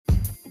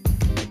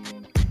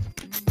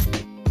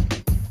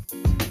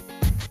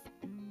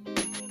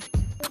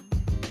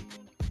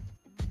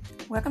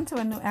Welcome to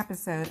a new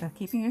episode of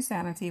Keeping Your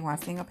Sanity While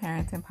Single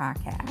Parenting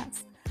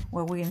Podcast,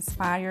 where we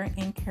inspire,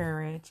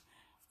 encourage,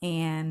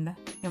 and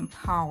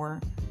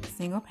empower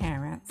single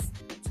parents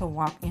to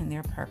walk in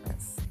their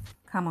purpose.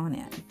 Come on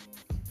in.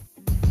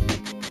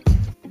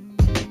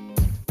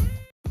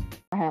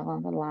 I have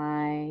on the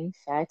line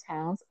Shy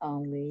Towns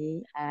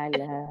only. I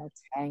love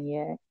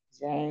Tanya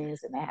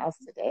James in the house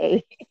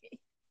today.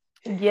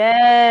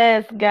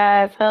 Yes,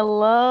 guys.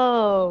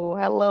 Hello.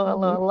 Hello,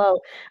 hello, hello.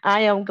 I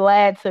am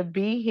glad to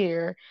be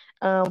here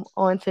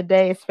on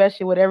today,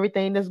 especially with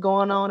everything that's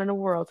going on in the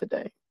world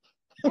today.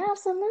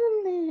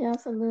 Absolutely,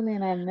 absolutely.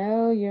 And I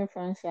know you're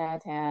from Chi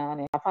Town,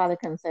 and I probably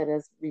couldn't say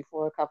this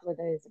before a couple of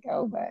days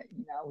ago, but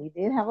we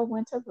did have a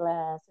winter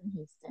blast in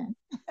Houston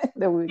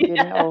that we're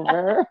getting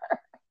over.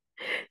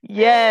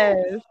 Yes,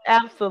 Yeah.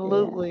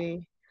 absolutely.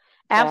 So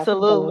I think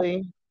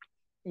Absolutely.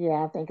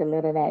 I think a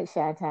little of that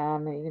Chi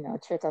Town,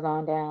 trickled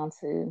on down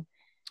to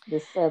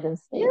the southern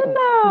state You of Houston,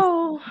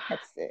 know,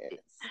 Texas.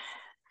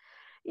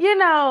 you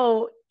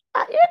know,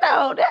 that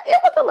it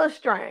was a little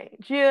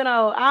strange.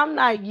 I'm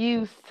not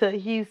used to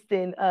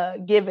Houston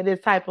giving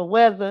this type of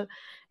weather.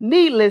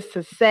 Needless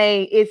to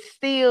say, it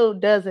still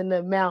doesn't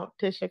amount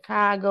to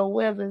Chicago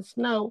weather and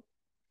snow.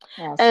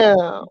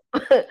 Um,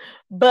 Absolutely.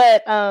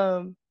 but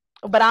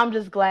but I'm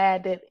just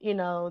glad that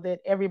that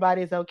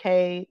everybody's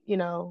okay,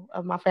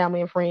 of my family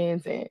and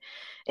friends,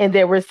 and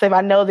that we're safe. I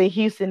know that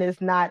Houston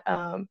is not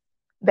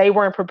they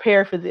weren't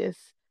prepared for this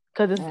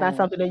because it's not Right.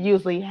 something that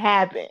usually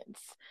happens.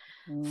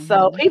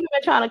 So Hmm. people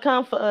been trying to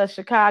come for us.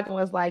 Chicago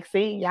was like,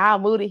 see, y'all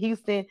moved to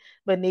Houston,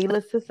 but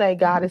needless to say,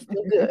 God is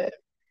still good.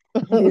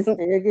 He's still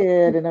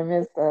good in the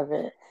midst of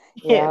it.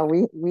 Yes, Yeah,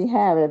 we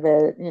have it,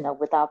 but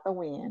without the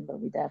wind,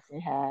 but we definitely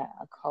had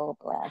a cold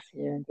blast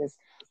here, and just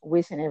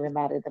wishing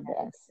everybody the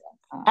best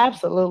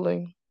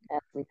absolutely.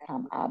 as we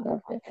come out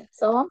of it.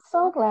 So I'm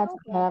so glad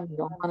to have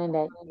you on and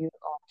that you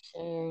are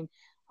sharing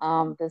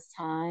this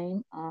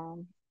time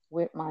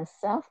with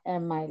myself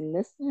and my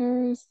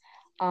listeners.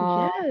 Um,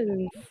 Yes.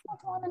 I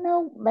just want to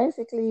know,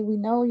 basically, we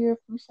know you're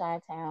from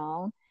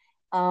Chi-Town,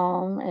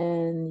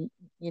 and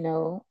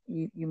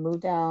you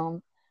moved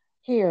down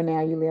here.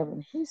 Now you live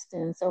in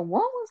Houston. So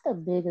what was the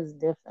biggest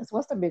difference?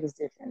 What's the biggest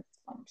difference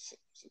from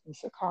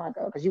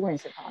Chicago? Because you were in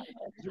Chicago.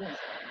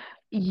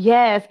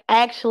 Yes,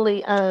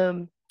 actually,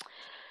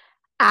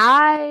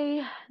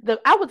 I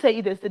would tell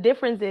you this. The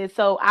difference is,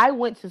 so I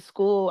went to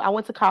school. I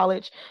went to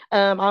college.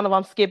 I don't know if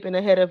I'm skipping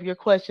ahead of your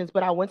questions,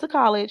 but I went to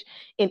college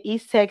in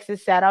East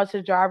Texas. Shout out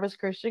to Jarvis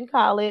Christian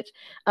College.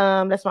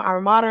 That's my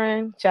alma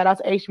mater. Shout out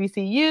to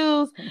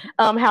HBCUs.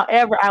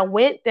 However, I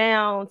went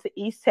down to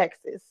East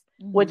Texas,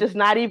 which Hmm. is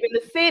not even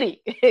the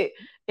city,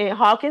 in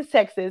Hawkins,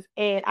 Texas.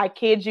 And I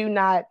kid you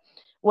not,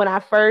 when I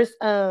first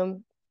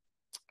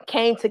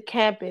came to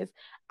campus,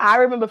 I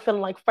remember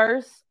feeling like,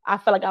 first, I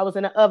felt like I was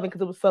in an oven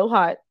because it was so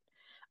hot.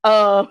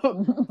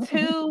 Um,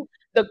 Two,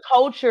 the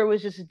culture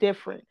was just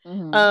different.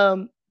 Hmm.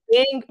 Um,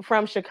 Being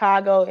from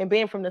Chicago and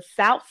being from the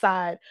South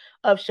Side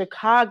of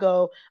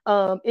Chicago,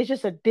 it's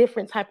just a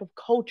different type of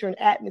culture and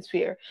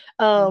atmosphere.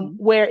 Hmm.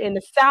 Where in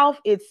the South,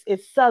 it's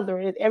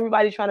Southern.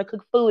 Everybody's trying to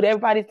cook food.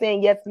 Everybody's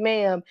saying yes,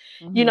 ma'am.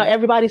 Hmm.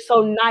 Everybody's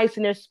so nice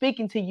and they're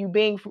speaking to you.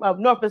 Being from up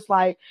north, it's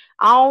like,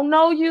 I don't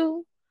know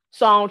you,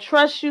 so I don't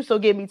trust you. So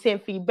give me 10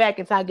 feet back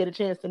until I get a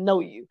chance to know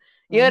you.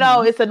 Hmm.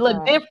 It's a little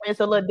Right. different. It's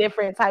a little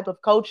different type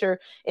of culture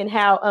and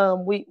how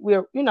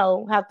we're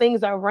how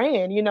things are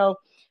ran.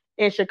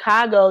 In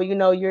Chicago,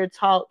 you're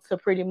taught to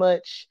pretty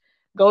much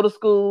go to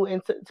school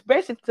and to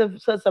basically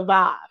to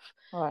survive.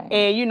 Right.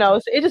 And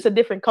it's just a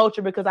different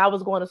culture because I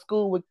was going to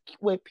school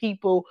with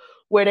people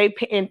where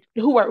and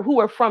who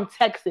are from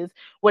Texas,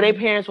 where their Hmm.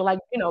 parents were like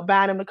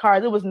buying them the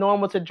cars. It was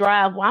normal to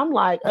drive. Well, I'm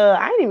like,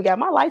 I ain't even got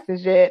my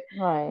license yet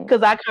Right.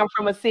 because I come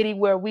from a city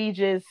where we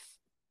just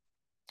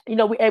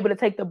we're able to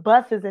take the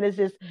buses and it's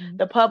just Hmm.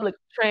 the public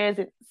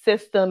transit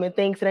system and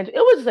things. And it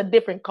was just a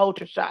different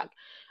culture shock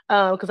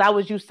because I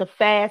was used to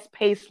fast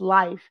paced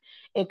life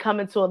and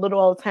coming to a little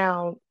old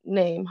town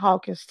named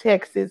Hawkins,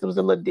 Texas. It was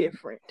a little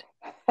different.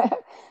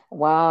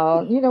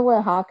 Wow. You know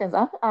what, Hawkins?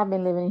 I've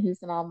been living in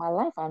Houston all my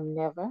life. I've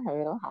never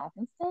heard of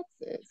Hawkins,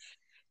 Texas.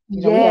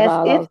 We have Yes,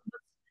 all it's. those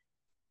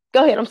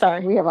Go ahead. I'm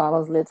sorry.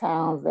 little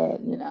towns that,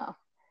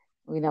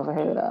 we never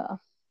heard of.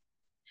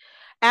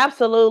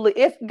 Absolutely.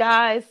 It's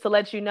guys to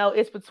let you know.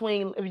 It's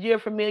between if you're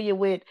familiar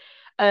with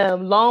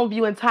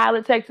Longview and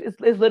Tyler, Texas.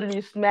 It's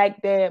literally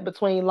smack dab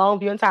between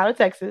Longview and Tyler,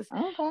 Texas,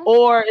 Okay.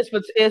 or it's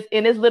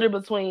literally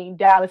between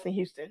Dallas and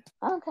Houston.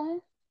 Okay.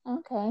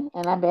 Okay.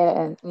 And I bet,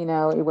 and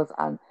it was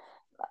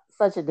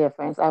such a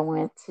difference. I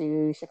went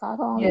to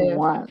Chicago only Yes, the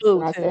once, and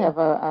food I still too. have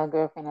a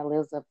girlfriend that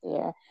lives up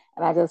there.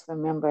 And I just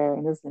remember,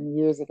 and this has been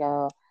years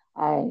ago,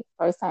 I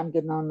first time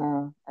getting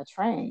on a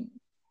train.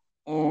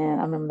 And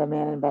I remember the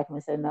man in the back of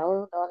me said,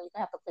 "No, no, you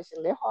have to push a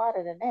little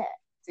harder than that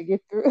to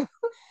get through,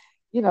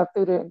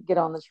 through to get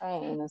on the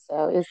train." And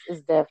so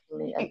it's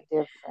definitely a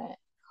different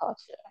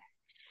culture.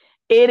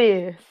 It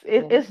is.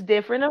 Yeah. It's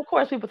different. Of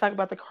course, people talk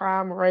about the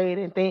crime rate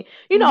and things.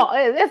 Hmm.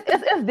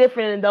 It's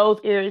different in those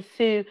areas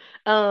too.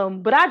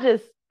 But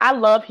I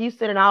love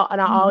Houston, and I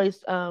Mhm.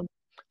 always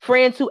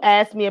friends who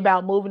ask me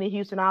about moving to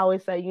Houston, I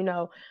always say,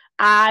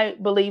 I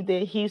believe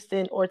that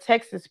Houston or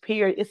Texas,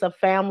 period, it's a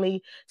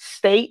family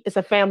state. It's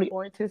a family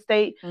oriented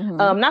state.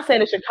 Mhm. Not saying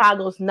that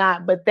Chicago's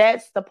not, but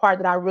that's the part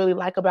that I really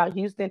like about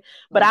Houston.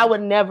 But I Right.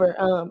 would never.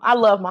 I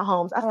love my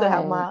homes. I still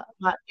have Right.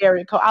 my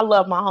area code. I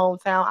love my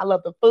hometown. I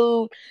love the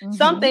food.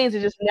 Some Mhm. things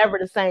are just never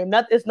the same.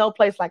 Nothing. It's no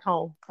place like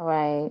home.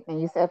 Right.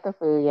 And you said the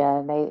food,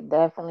 yeah. They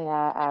definitely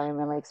I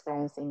remember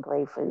experiencing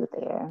great food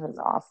there. It was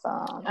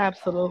awesome.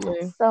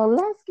 Absolutely. So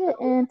let's get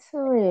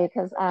into it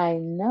because I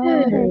know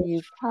that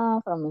you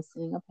come from a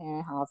single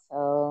parent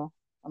household,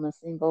 from a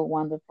single,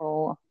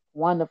 wonderful,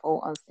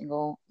 wonderful,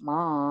 single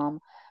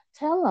mom.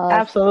 Tell us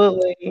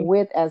Absolutely.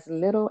 with as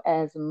little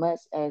as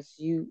much as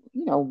you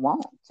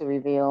want to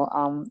reveal,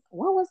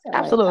 what was it like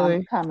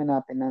Absolutely. coming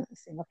up in a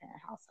single parent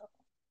household?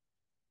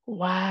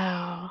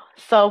 Wow.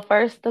 So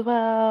first of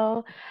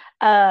all,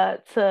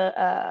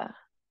 to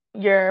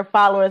your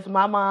followers,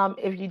 my mom,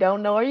 if you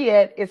don't know her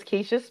yet, is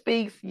Keisha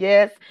Speaks.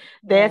 Yes,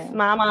 that's Yeah.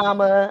 my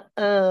mama.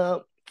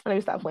 Let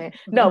me stop playing.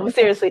 No, but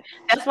seriously,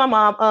 that's my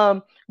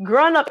mom.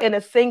 Growing up in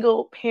a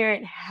single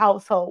parent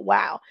household.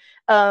 Wow.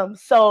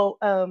 So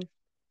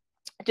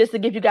just to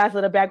give you guys a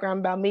little background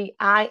about me,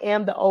 I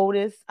am the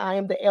oldest. I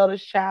am the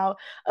eldest child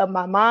of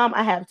my mom.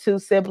 I have two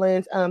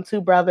siblings,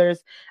 two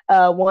brothers.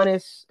 One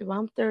is, if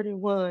I'm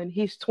 31,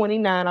 he's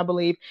 29, I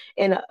believe,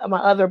 and my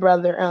other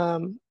brother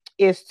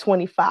is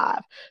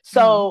 25.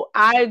 Mhm. So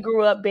I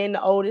grew up being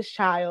the oldest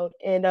child,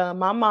 and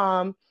my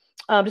mom.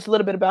 Just a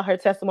little bit about her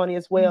testimony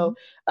as well.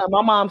 Mhm.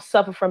 My mom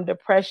suffered from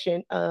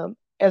depression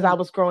as I Mhm.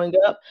 was growing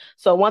up.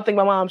 So one thing,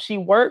 my mom, she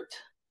worked,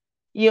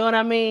 you know what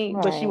I mean?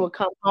 But she Right. would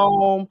come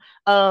home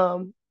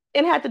um,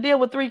 and had to deal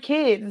with three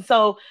kids. And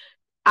so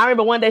I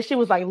remember one day she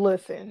was like,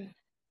 listen,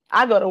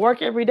 I go to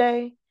work every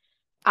day.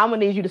 I'm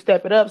gonna need you to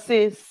step it up,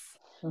 sis.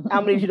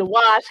 I'm gonna need you to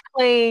wash,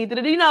 clean,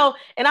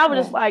 and I was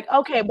just Right. like,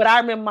 okay. But I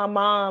remember my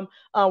mom.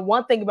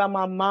 One thing about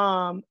my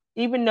mom,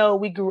 even though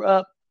we grew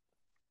up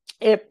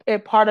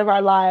in part of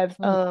our lives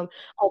Mhm.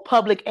 on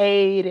public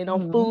aid and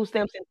on Mhm. food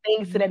stamps and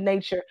things to that Mhm.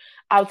 nature,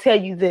 I'll tell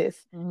you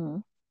this: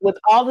 Mhm. with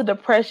all the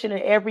depression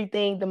and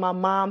everything that my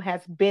mom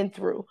has been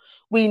through,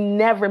 we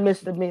never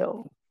missed a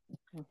meal.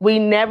 We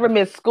never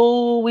missed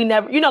school. We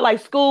never, like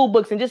school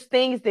books and just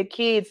things that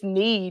kids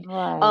need.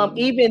 Right.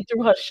 Even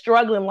through her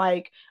struggling,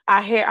 like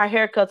our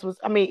haircuts was,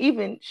 I mean,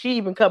 even she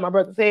even cut my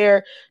brother's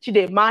hair. She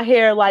did my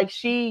hair. Like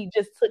she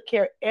just took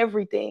care of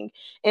everything.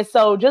 And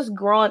so just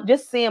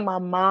seeing my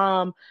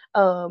mom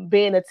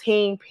being a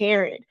teen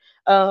parent.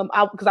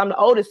 Because I'm the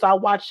oldest, so I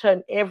watched her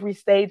in every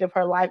stage of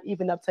her life,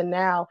 even up to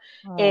now,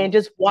 and Right.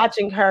 just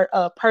watching her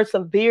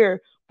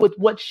persevere with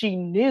what she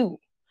knew,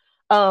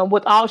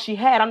 with all she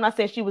had. I'm not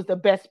saying she was the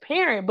best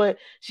parent, but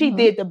she Mhm.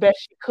 did the best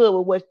she could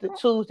with what the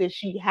tools that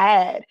she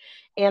had.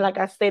 And like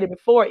I stated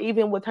before,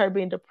 even with her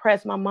being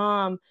depressed, my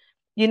mom,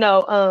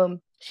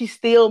 she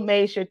still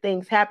made sure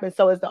things happen.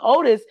 So as the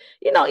oldest,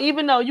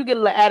 even though you get a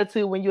little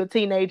attitude when you're a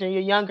teenager and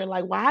you're younger,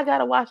 like why I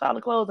gotta wash all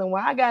the clothes and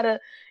why I gotta,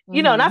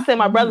 not Mhm. saying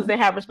my brothers Mhm.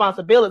 didn't have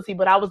responsibility,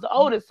 but I was the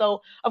oldest,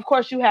 so of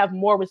course you have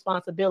more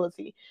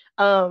responsibility.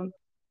 Um,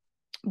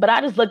 but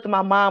I just looked at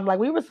my mom like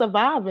we were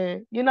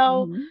surviving,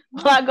 Mhm.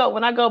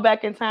 When I go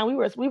back in time, we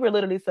were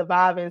literally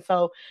surviving.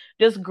 So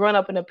just growing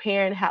up in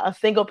a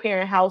single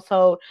parent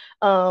household,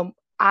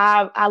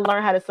 I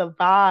learned how to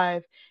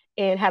survive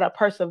and how to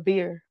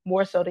persevere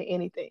more so than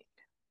anything.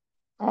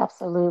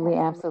 Absolutely,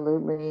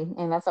 absolutely.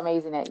 And that's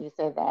amazing that you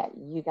said that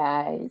you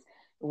guys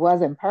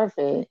wasn't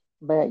perfect,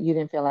 but you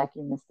didn't feel like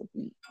you missed a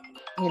beat,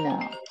 you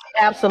know. And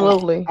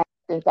Absolutely. I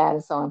think that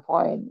is so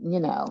important,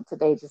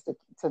 today just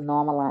to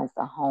normalize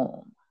the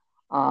home.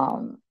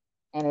 Um,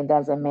 and it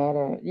doesn't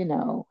matter,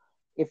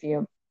 if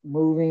you're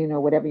moving or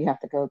whatever you have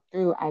to go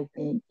through. I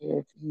think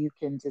if you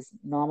can just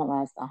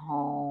normalize the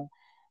home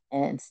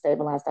and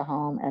stabilize the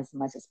home as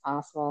much as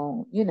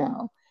possible,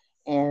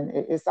 and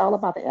it's all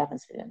about the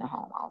atmosphere in the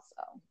home also,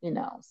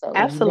 so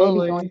you may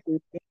be going Absolutely.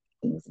 through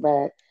things,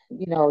 but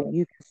you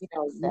can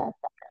still set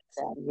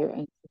the atmosphere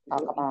and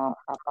talk about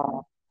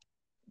how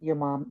your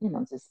mom,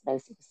 just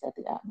basically set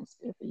the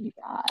atmosphere for you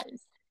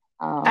guys.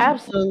 Um,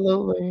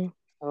 Absolutely.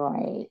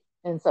 right.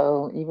 And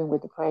so even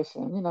with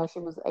depression, she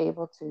was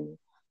able to,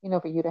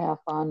 for you to have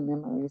fond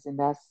memories, and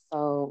that's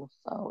so,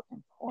 so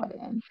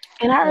important.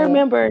 And I And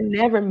remember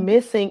never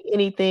missing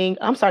anything.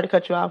 I'm sorry to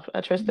cut you off,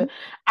 Trista. mhm,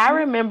 I mhm,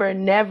 remember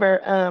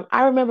never.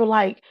 I remember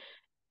like,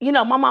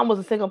 my mom was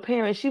a single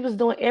parent. She was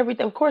doing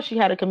everything. Of course, she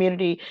had a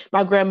community,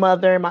 my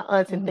grandmother, my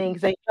aunts, and mhm,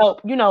 things. They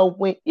help,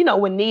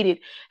 when needed.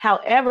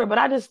 However, but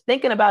I just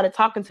thinking about it,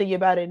 talking to you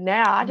about it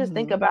now. I just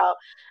think mhm, about.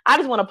 I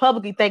just want to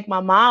publicly thank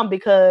my mom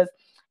because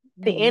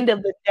the mhm, end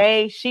of the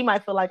day, she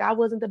might feel like I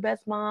wasn't the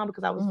best mom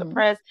because I was mhm,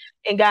 depressed.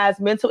 And guys,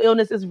 mental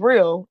illness is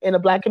real in the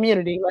mhm, Black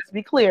community. Let's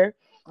be clear.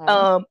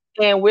 right.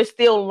 And we're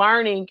still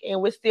learning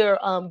and we're still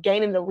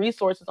gaining the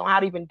resources on how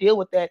to even deal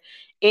with that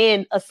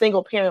in a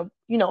single parent,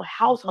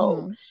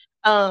 household.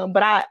 Mhm,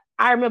 But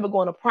I remember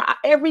going to prom.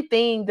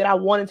 Everything that I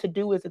wanted to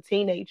do as a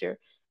teenager,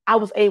 I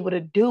was able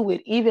to do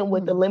it even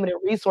with the limited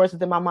resources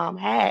that my mom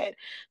had,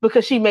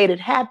 because she made it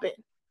happen.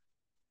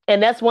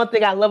 And that's one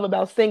thing I love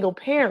about single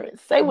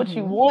parents. Say what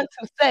you want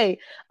to say.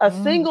 A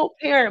single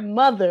parent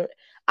mother,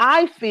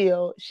 I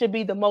feel, should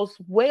be the most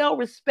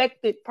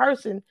well-respected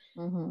person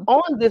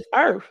on this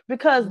earth,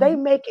 because they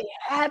make it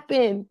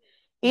happen.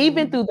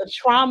 Even through the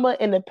trauma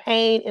and the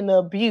pain and the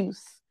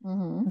abuse,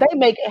 they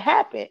make it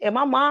happen. And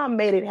my mom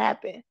made it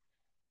happen.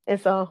 And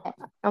so,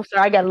 I'm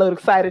sorry, I got a little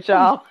excited,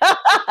 y'all.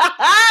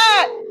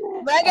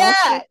 My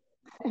God.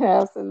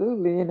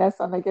 Absolutely. And that's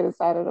something to get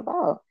excited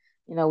about.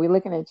 We're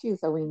looking at you,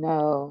 so we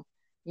know,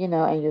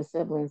 and your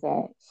siblings,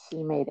 that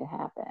she made it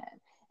happen.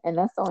 And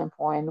that's so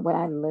important when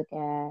I look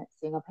at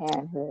single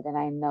parenthood, and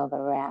I know the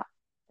rap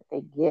that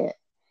they get,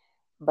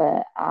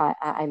 but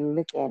I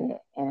look at it,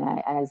 and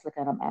I just look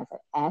at them as an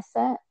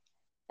asset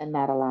and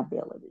not a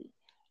liability.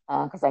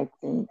 Because I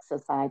think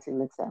society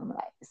looks at them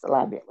like it's a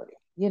liability,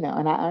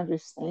 and I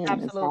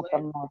understand it's not the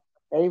Absolutely. most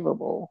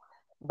favorable,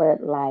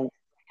 but life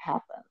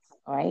happens,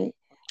 right?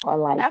 Or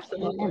life can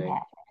Absolutely.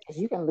 happen,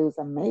 because you can lose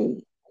a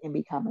mate and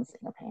become a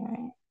single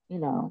parent,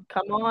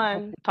 Come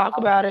on. Talk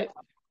about it.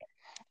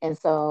 and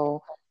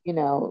so,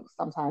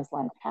 sometimes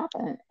life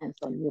happens, and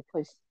so you're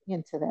pushed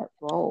into that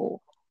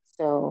role.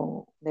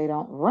 So they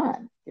don't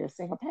run. They're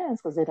single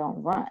parents because they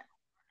don't run.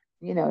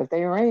 If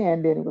they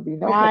ran, then it would be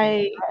no parents,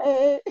 Right.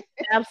 right?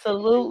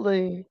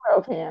 Absolutely.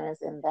 Pro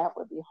parents, and that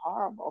would be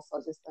horrible.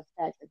 So just the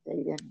fact that they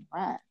didn't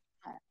run,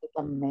 it's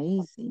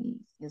amazing.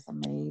 It's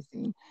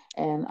amazing.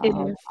 And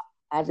It is.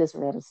 I just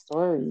read a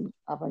story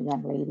of a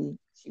young lady.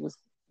 She was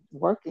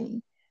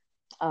working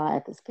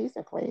at this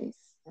pizza place.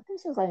 I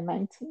think she was like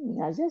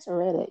 19. I just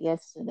read it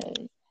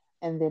yesterday.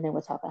 And then they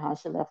were talking how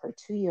she left her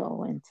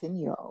 2-year-old and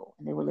 10-year-old,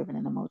 and they were living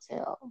in a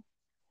motel.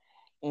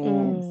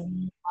 And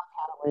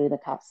way the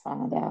cops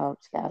found out,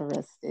 she got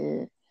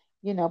arrested,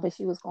 but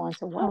she was going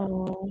to work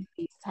Oh.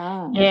 these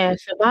times. Yeah,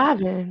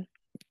 surviving.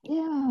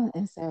 Yeah.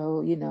 And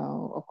so,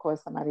 of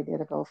course, somebody did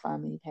a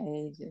GoFundMe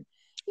page, and,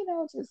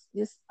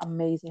 just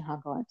amazing how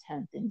God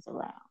turned things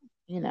around.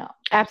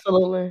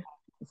 Absolutely.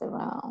 It's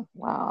around.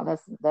 Wow,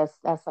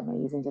 that's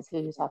amazing. Just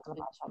hear you talking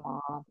about your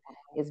mom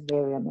is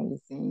very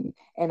amazing.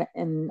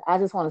 And I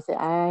just want to say,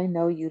 I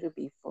know you to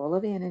be full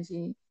of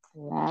energy,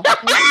 laughter.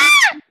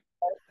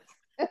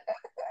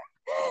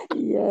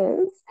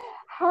 Yes.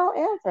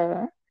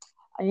 However,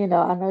 I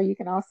know you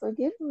can also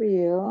get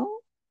real,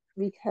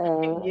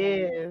 because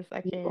Yes,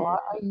 I you can.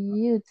 are a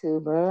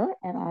YouTuber,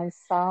 and I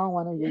saw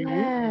one of your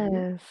YouTubes,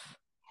 Yes.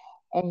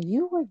 and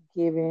you were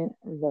giving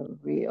the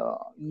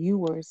real. You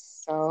were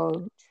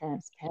so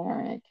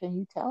transparent. Can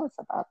you tell us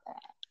about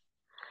that?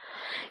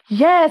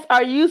 Yes.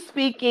 Are you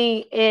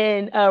speaking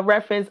in a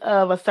reference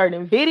of a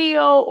certain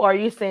video, or are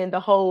you saying the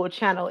whole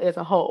channel as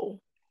a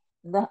whole?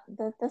 The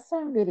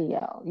certain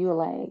video, you were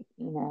like,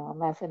 I'm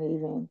not gonna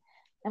even.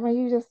 I mean,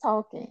 you just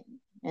talking,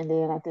 and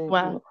then I think you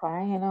Wow. were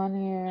crying on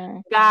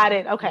there. Got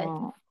it. Okay.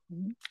 Wow.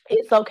 Mhm.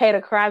 It's okay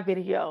to cry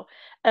video.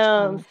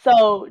 Oh,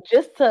 So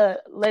just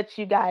to let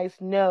you guys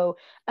know,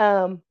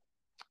 um,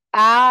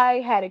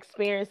 I had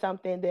experienced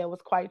something that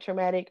was quite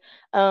traumatic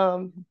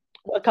a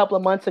couple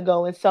of months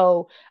ago. And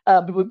so,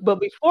 but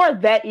before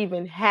that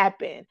even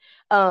happened,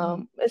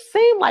 mhm. it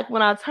seemed like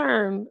when I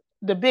turned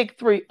the big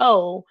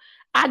 3-0,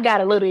 I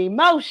got a little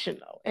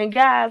emotional. And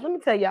guys, let me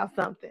tell y'all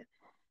something.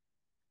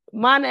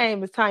 My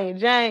name is Tanya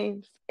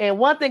James. And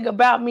one thing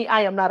about me,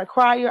 I am not a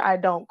crier. I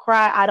don't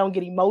cry. I don't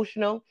get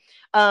emotional.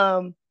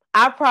 Um,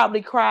 I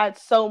probably cried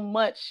so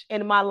much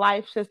in my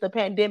life since the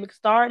pandemic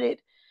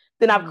started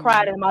than I've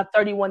cried Mm, in my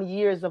 31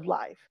 years of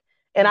life.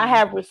 And I mm,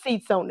 have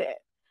receipts on that.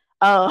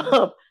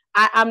 mm,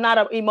 I'm not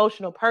an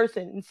emotional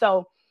person. And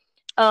so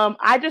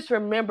I just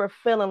remember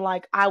feeling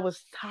like I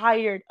was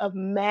tired of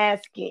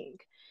masking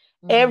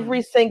mhm,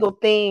 every single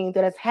thing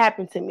that has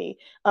happened to me.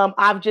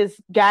 I've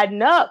just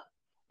gotten up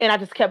and I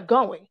just kept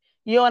going.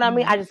 You know what I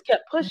mean? I mhm, just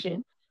kept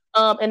pushing.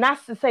 mhm, And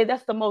that's to say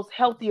that's the most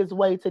healthiest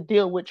way to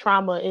deal with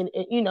trauma and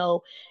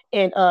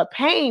and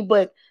pain.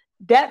 But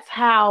that's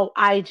how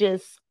I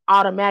just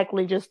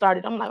automatically just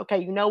started. I'm like, okay,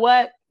 you know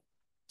what?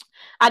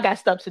 I got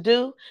stuff to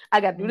do. I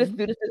got to do this, mhm,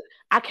 do this.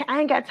 I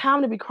ain't got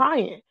time to be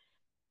crying.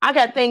 I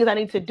got things I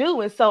need to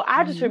do. And so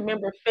I just mhm,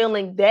 remember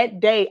feeling that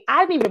day.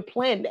 I didn't even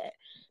plan that.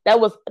 That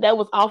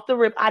was off the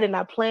rip. I did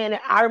not plan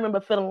it. I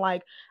remember feeling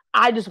like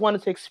I just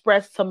wanted to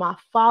express to my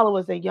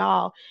followers that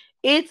y'all,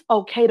 it's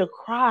okay to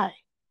cry.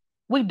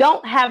 We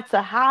don't have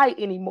to hide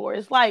anymore.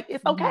 It's like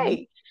it's mhm,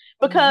 okay.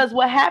 mhm, Because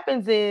what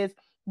happens is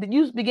that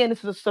you begin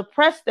to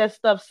suppress that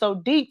stuff so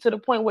deep to the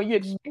point where you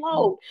mhm,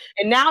 explode.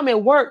 And now I'm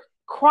at work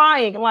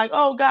crying. I'm like,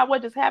 oh God,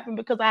 what just happened?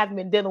 Because I haven't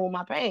been dealing with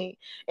my pain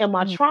and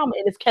my mhm, trauma,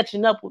 and it's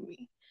catching up with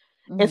me.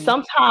 And mhm,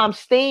 sometimes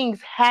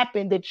things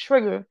happen that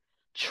trigger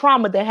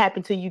trauma that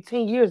happened to you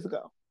 10 years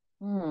ago.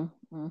 mhm,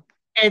 mhm,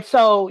 And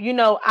so,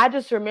 I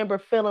just remember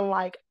feeling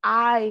like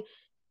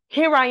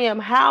here I am.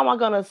 How am I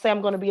going to say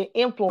I'm going to be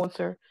an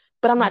influencer,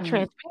 but I'm not mhm,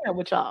 transparent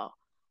with y'all?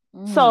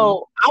 mhm,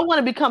 So I want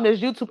to become this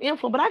YouTube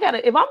influencer,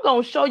 but if I'm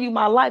going to show you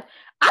my life,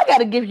 I got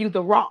to give you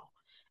the raw.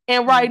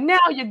 And right now,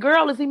 your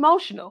girl is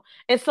emotional.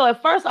 And so at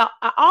first, I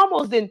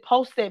almost didn't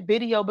post that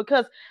video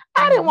because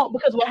I didn't want,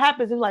 because what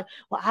happens is like,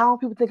 well, I don't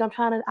people think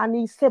I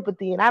need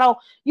sympathy. And I don't,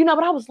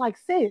 but I was like,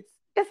 sis,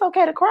 it's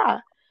okay to cry.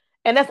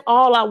 And that's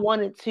all I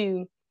wanted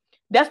to,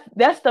 that's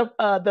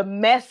the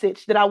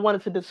message that I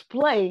wanted to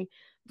display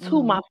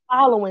to my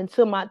following,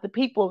 to the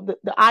people,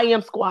 the I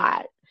Am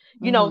Squad,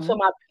 to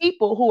my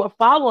people who are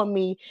following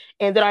me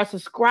and that are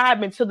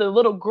subscribing, to the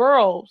little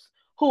girls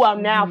who are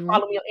now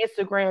following me on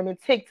Instagram and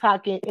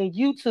TikTok and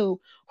YouTube,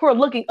 who are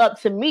looking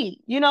up to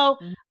me.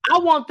 I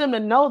want them to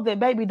know that,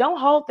 baby, don't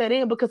hold that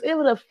in, because it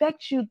would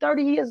affect you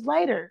 30 years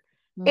later.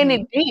 And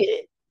it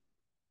did.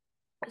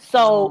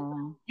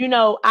 So,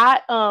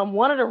 I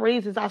one of the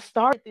reasons I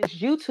started this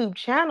YouTube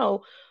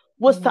channel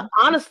was to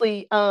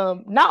honestly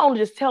not only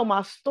just tell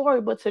my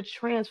story, but to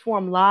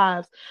transform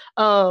lives.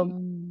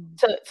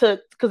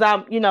 Because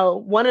I'm,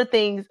 one of the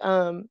things,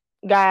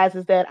 guys,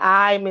 is that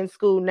I'm in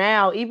school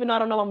now, even though I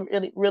don't know if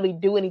I'm really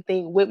do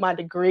anything with my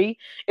degree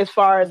as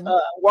far as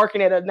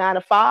working at a 9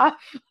 to 5,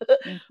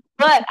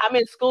 but I'm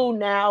in school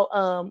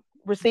now,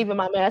 receiving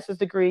my master's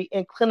degree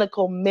in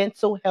clinical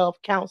mental health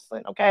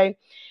counseling. Okay.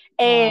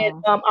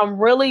 And I'm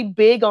really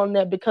big on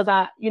that because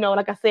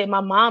like I said,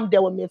 my mom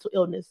dealt with mental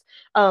illness,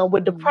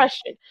 with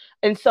depression.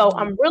 And so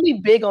I'm really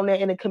big on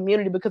that in the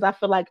community, because I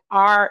feel like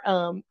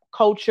our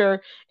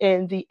culture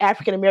in the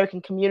African American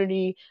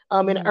community,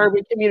 in the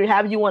urban community,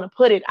 however you want to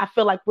put it, I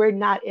feel like we're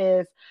not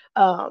as,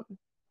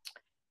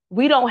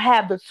 we don't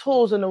have the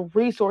tools and the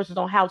resources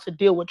on how to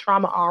deal with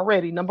trauma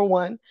already, number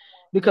one,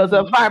 because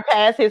of our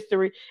past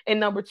history. And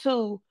number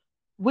two,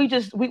 we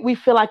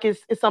feel like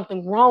it's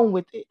something wrong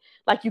with it.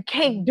 Like you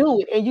can't do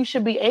it, and you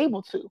should be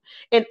able to.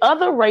 And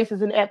other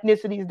races and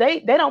ethnicities, they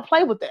don't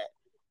play with that.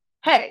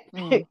 Hey,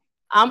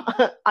 I'm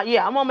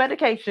on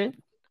medication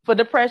for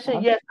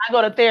depression. Yes, I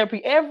go to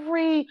therapy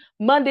every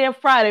Monday and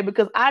Friday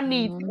because I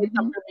need to get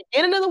something at the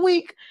beginning of the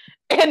week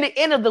and the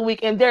end of the week.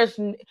 And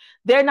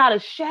they're not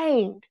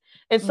ashamed.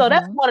 And so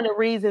that's one of the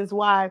reasons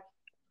why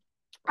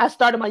I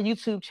started my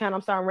YouTube channel.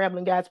 I'm sorry, I'm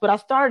rambling, guys, but I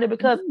started it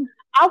because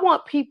I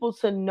want people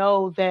to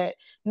know that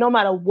no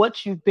matter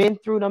what you've been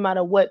through, no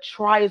matter what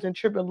trials and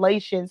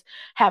tribulations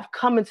have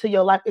come into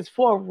your life, it's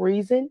for a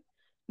reason.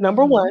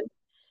 Number one,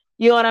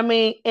 you know what I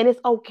mean? And it's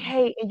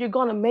okay, and you're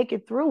going to make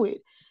it through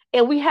it.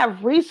 And we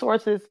have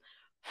resources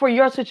for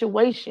your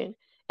situation.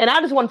 And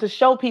I just wanted to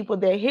show people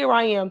that here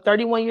I am,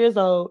 31 years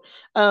old,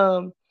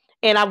 and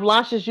I've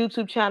launched this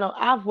YouTube channel.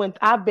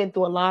 I've been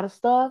through a lot of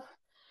stuff.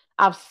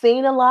 I've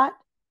seen a lot.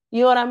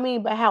 You know what I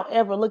mean? But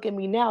however, look at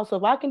me now. So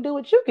if I can do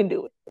it, you can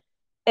do it.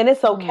 And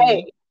it's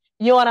okay.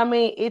 You know what I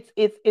mean?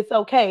 It's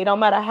okay. No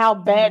matter how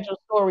bad your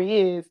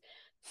story is,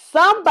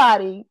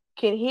 somebody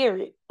can hear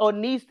it or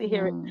needs to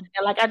hear it. And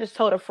like I just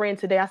told a friend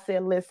today, I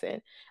said,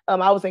 listen,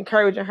 I was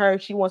encouraging her.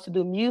 She wants to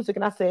do music.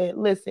 And I said,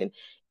 listen,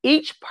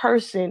 each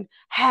person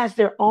has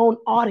their own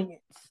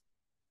audience,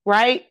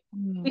 right?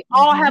 We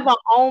all have our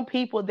own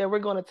people that we're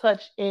going to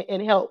touch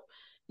and help.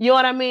 You know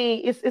what I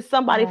mean? It's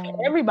somebody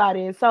for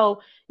everybody. And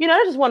so,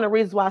 that's just one of the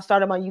reasons why I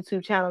started my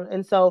YouTube channel.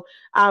 And so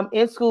I'm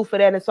in school for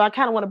that. And so I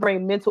kind of want to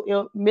bring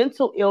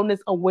mental illness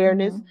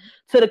awareness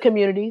to the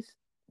communities.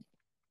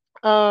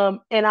 And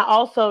I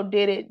also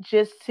did it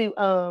just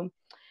to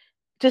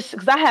just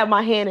because I have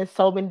my hand in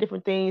so many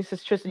different things.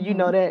 Just Tristan, you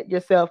know that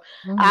yourself.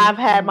 I've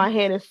had my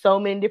hand in so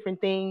many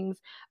different things.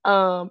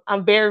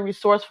 I'm very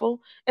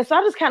resourceful. And so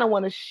I just kind of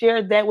want to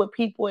share that with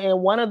people.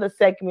 And one of the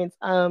segments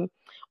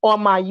on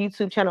my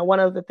YouTube channel, one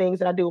of the things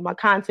that I do with my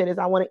content is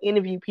I want to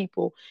interview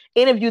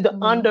the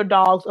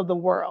underdogs of the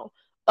world.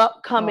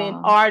 Upcoming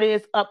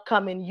artists,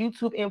 upcoming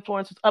YouTube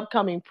influencers,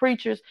 upcoming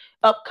preachers,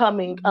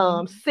 upcoming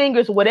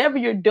singers, whatever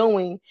you're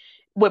doing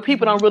where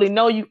people don't really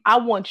know you, I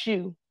want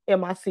you in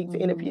my seat to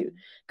interview,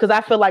 because I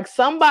feel like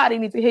somebody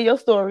needs to hear your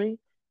story.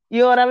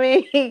 You know what I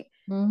mean?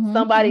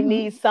 Somebody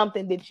needs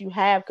something that you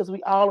have, because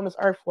we all on this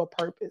earth for a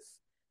purpose.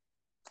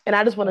 And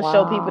I just want to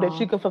show people that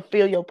you can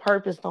fulfill your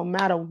purpose no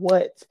matter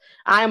what.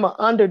 I am an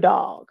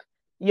underdog.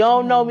 You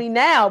don't know me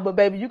now, but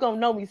baby, you're going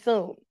to know me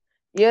soon.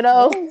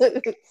 Snap.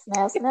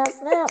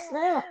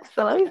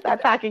 So let me start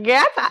talking. Girl,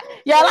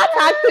 I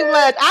talk too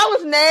much. I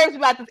was nervous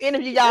about this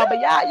interview, y'all, but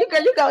y'all, you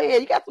go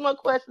ahead. You got some more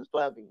questions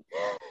for me.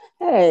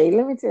 Hey,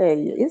 let me tell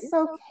you, it's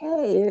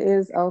okay. It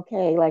is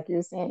okay. Like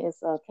you're saying,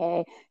 it's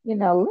okay.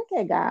 Look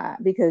at God,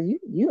 because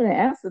you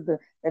answered the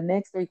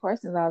next 3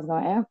 questions I was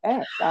going to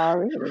ask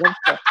already.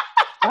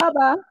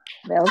 Baba,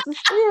 that was the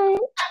spirit.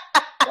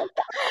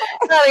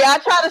 So y'all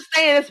try to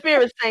stay in the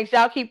spirit, thanks.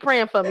 Y'all keep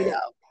praying for me,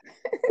 though.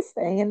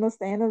 Stay in the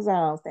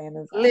zone.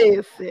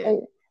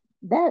 Listen.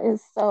 That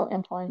is so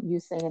important, you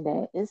saying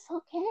that. It's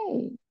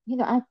okay.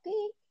 I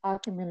think our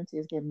community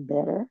is getting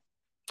better.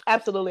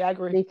 Absolutely, I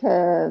agree.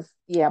 Because,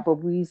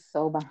 but we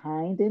so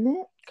behind in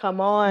it.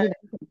 Come on.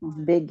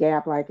 Big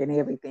gap, like in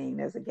everything,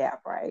 there's a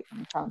gap, right,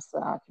 when it comes to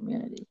our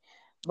community.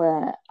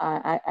 But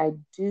I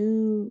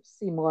do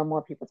see more and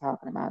more people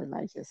talking about it,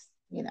 like just,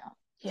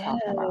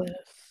 talking about it.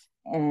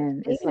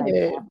 And it's like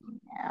happening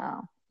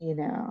now.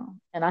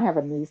 And I have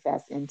a niece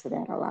that's into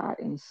that a lot,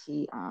 and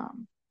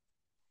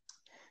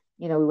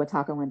we were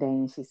talking one day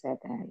and she said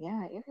that,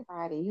 yeah,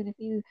 everybody, even if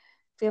you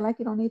feel like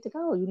you don't need to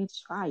go, you need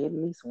to try it at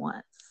least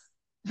once.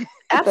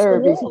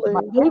 Therapy. She's Absolutely.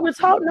 like, We yeah, were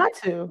taught not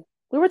to.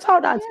 We were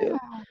taught not to.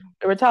 yeah,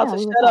 We were taught yeah. to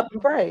We were shut up talking.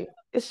 and pray.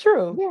 It's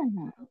true.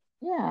 Yeah,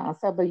 yeah.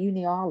 So, but you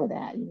need all of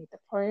that. You need the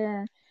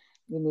prayer.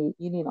 You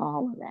need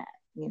all of that.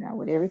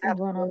 With everything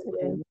going on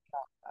today, you Absolutely. need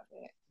all of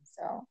it.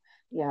 So,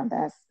 yeah,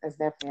 that's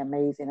definitely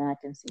amazing. And I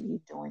can see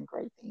you doing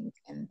great things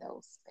in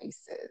those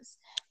spaces.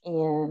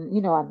 And I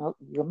know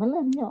you're a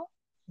millennial.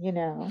 You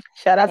know,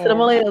 Shout out to the and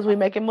millennials. We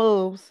making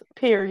moves.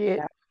 Period.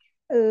 yeah,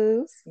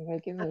 moves, you're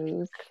making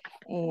moves,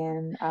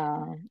 and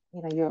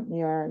your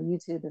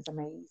YouTube is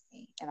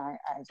amazing. And I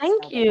just know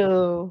Thank that you're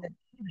you.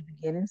 in the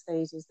beginning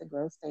stages, the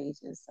growth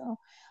stages. So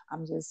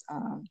I'm just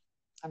um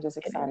I'm just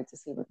excited to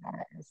see what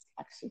God is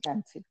actually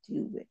going to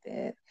do with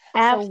it. So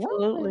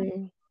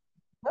Absolutely.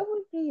 what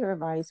would be your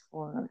advice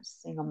for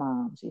single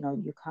moms? You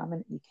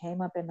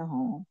came up in the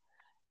home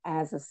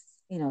as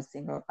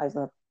single, as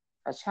a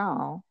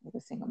child with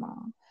a single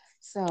mom.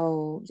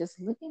 So just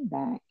looking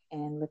back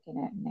and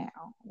looking at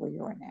now, where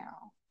you are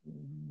now,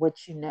 what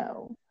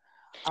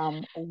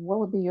what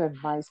would be your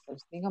advice for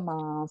single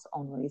moms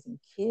on raising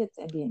kids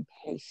and being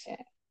patient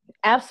with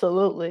them?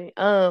 Absolutely.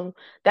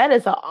 That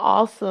is an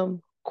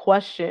awesome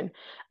question.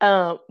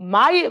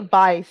 My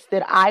advice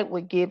that I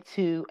would give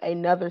to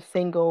another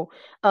single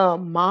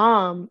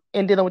mom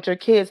and dealing with your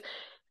kids,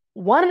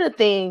 one of the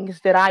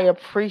things that I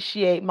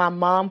appreciate my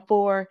mom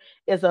for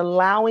is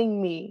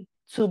allowing me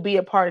to be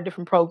a part of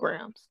different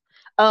programs.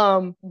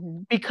 Um,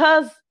 Mm-hmm.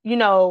 because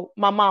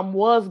my mom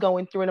was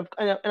going through,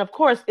 and of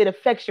course, it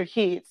affects your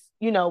kids.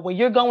 When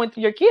you're going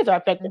through, your kids are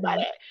affected by Mm-hmm.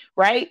 that,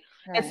 right?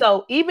 And Right.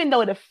 so, even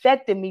though it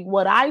affected me,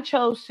 what I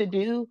chose to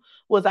do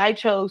was I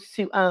chose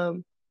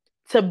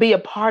to be a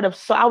part of.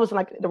 So I was in,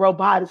 like, the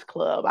robotics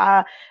club.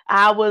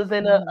 I was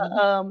in Mm-hmm.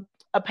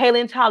 a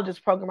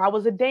paleontologist program. I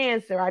was a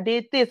dancer. I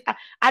did this.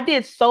 I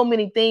did so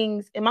many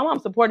things, and my mom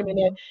supported me in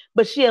that. Mm-hmm.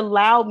 But she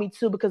allowed me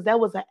to, because that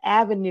was an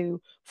avenue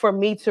for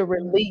me to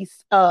Mm-hmm.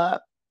 release.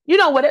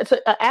 What it's an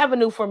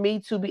avenue for me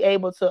to be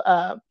able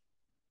to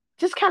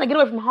just kind of get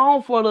away from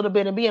home for a little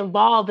bit and be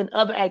involved in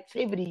other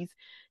activities,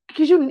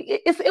 because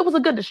it was a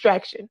good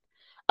distraction.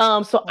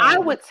 So I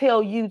Right. would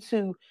tell you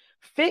to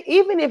fit,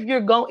 even if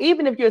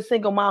you're a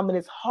single mom and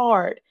it's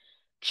hard,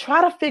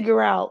 try to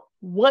figure out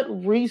what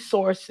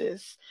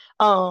resources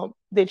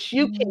that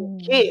you can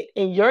Mm-hmm. get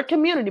in your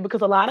community,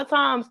 because a lot of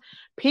times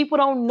people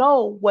don't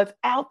know what's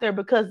out there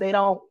because they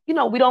don't, we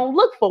don't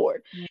look for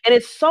it. And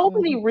it's so Mm-hmm.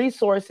 many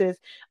resources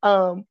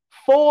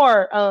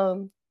for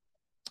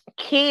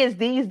kids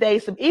these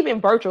days,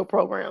 even virtual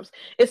programs.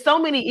 It's so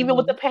many, even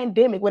with the Mm-hmm.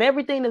 pandemic, with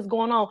everything that's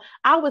going on.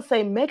 I would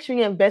say make sure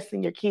you invest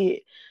in your kid,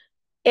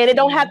 and it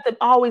don't Mm-hmm. have to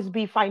always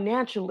be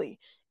financially.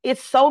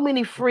 It's so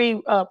many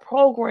free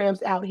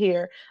programs out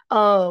here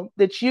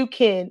that you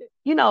can,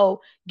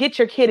 get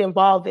your kid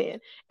involved in.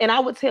 And I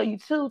would tell you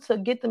too to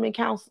get them in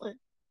counseling,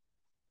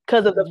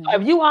 because Mm-hmm.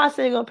 if you are a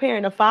single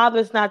parent, the father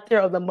is not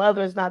there or the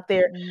mother is not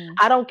there. Mm-hmm.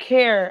 I don't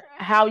care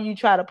how you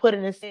try to put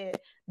it in said,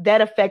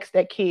 that affects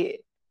that kid.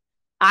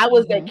 I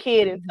was that Mm-hmm.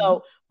 kid. And Mm-hmm.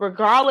 so,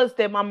 regardless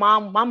that my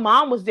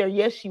mom was there,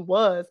 yes, she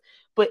was,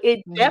 but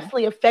it Mm-hmm.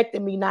 definitely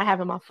affected me not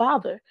having my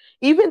father.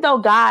 Even though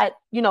God,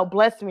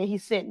 blessed me, he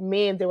sent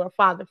men that were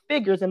father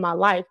figures in my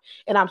life,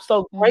 and I'm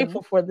so Mm-hmm.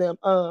 grateful for them.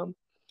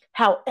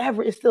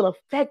 However, it still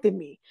affected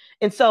me.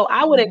 And so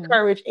I would Mm-hmm.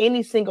 encourage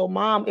any single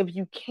mom, if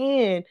you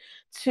can,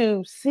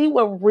 to see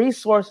what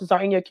resources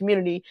are in your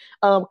community.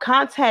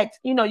 Contact,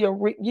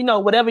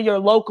 whatever your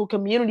local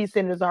community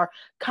centers are.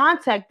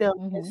 Contact them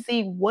and Mm-hmm.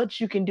 see what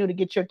you can do to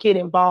get your kid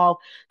involved,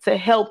 to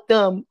help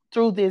them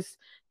through these,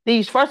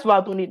 first of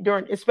all,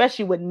 during,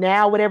 especially with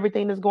now, with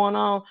everything that's going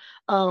on.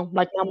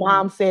 Like my Mm-hmm.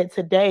 mom said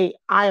today,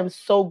 I am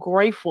so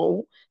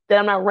grateful that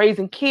I'm not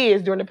raising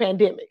kids during the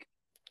pandemic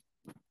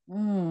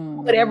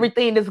with Mm-hmm.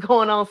 everything that's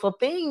going on. So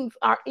things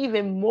are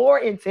even more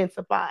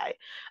intensified.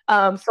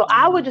 So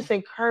I would Wow. just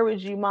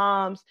encourage you,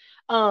 moms,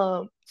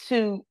 um,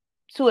 to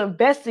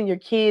invest in your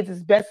kids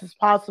as best as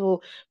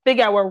possible.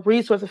 Figure out what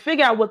resources,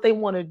 figure out what they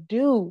want to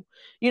do.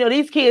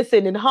 These kids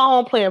sitting at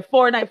home playing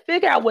Fortnite.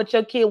 Figure out what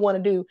your kid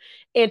want to do,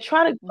 and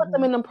try to put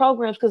them Mm-hmm. in them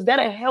programs, because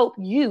that'll help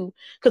you.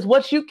 Because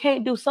what you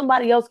can't do,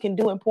 somebody else can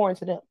do and pour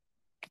into them.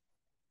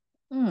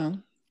 Hmm.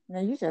 Now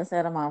you just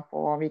said a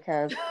mouthful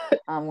because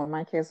when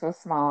my kids were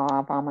small,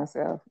 I found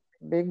myself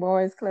big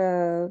boys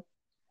club,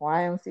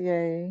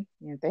 YMCA.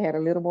 If they had a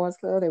little boys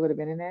club, they would have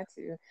been in that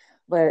too.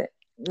 But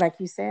like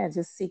you said,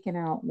 just seeking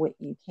out what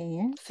you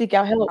can, Seek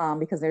out help.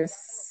 because there's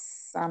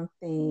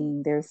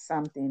something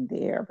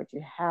there, but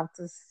you have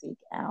to seek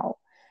out.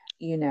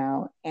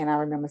 And I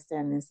remember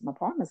standing in some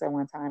apartments at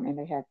one time, and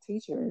they had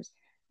teachers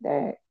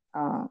that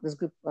this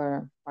group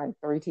like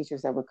three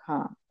teachers that would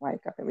come, like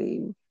I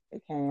believe they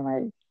came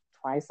like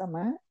twice a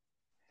month,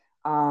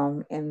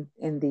 in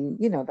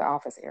the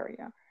office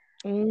area,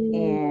 Mm.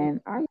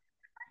 and I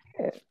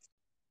kids.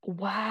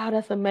 Wow,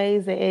 that's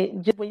amazing.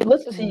 And just when you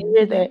listen to you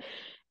hear Mm-hmm. that,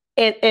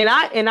 And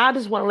I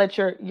just want to let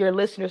your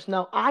listeners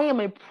know I am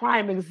a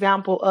prime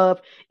example of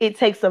it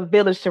takes a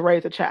village to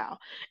raise a child.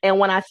 And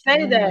when I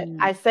say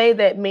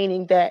that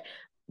meaning that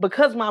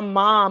because my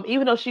mom,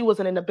 even though she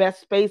wasn't in the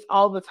best space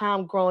all the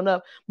time growing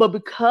up, but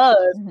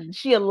because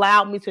she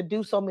allowed me to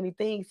do so many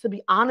things, to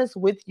be honest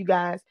with you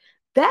guys,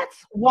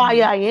 that's why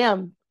I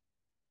am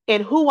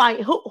and who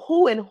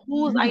and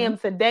whose I am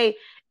today.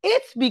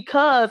 It's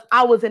because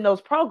I was in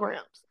those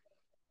programs.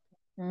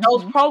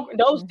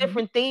 Those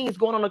different things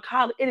going on in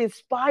college, it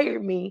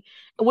inspired me,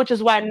 which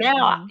is why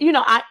now,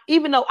 I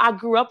even though I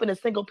grew up in a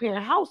single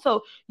parent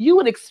household, you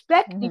would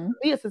expect me to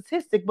be a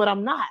statistic, but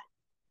I'm not.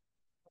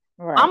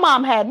 Right. My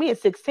mom had me at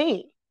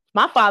 16.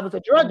 My father's a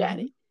drug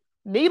addict.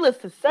 Needless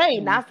to say,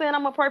 not saying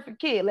I'm a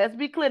perfect kid. Let's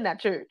be clear in that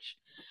church.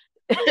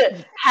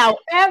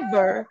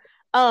 However,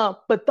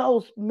 but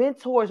those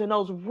mentors and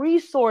those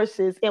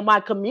resources in my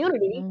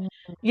community,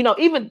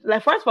 even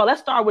like first of all,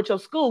 let's start with your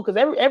school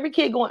because every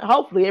kid going,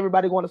 hopefully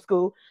everybody going to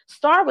school.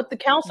 Start with the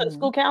counselor, the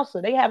school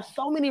counselor. They have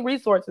so many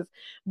resources,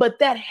 but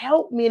that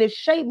helped me and it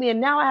shaped me.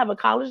 And now I have a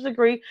college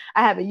degree.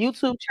 I have a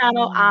YouTube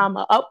channel. I'm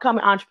an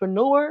upcoming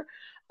entrepreneur,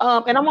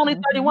 and I'm only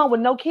 31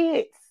 with no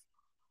kids.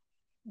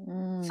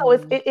 So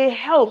it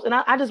helps, and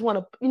I just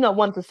want to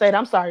wanted to say that.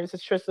 I'm sorry, this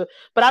is Trista,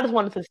 but I just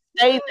wanted to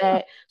say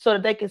that so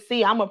that they can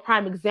see I'm a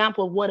prime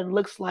example of what it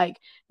looks like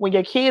when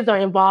your kids are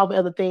involved in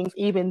other things,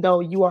 even though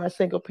you are a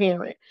single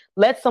parent.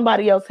 Let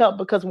somebody else help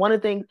because one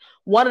of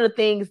the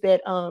things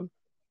that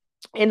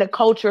in the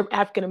culture of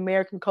African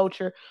American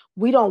culture,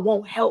 we don't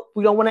want help.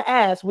 We don't want to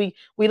ask. We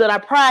let our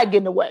pride get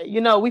in the way.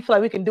 We feel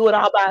like we can do it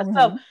all by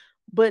ourselves.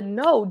 But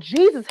no,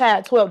 Jesus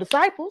had 12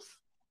 disciples.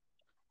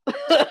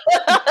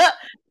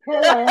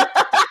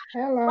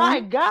 Hello. My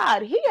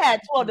God, he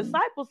had 12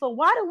 disciples. So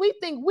why do we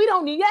think we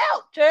don't need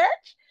help,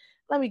 church?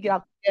 Let me get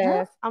off the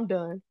gas. I'm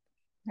done.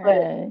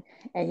 Hey,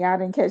 and y'all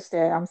didn't catch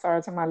that. I'm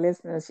sorry to my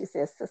listeners. She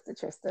said Sister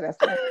Trista. That's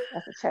a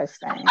church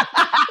thing.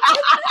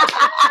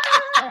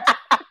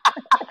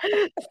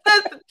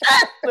 Sister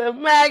Trista,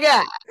 my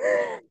God.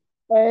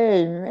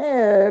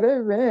 Amen.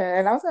 Amen.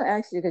 And I was going to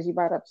ask you because you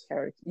brought up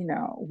church.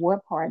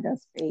 What part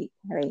does faith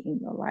play in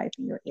your life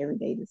and your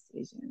everyday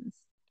decisions?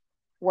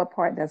 What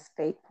part does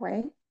faith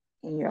play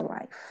in your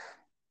life?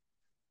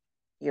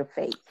 Your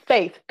faith.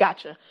 Faith,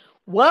 gotcha.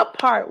 What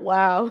part?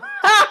 Wow,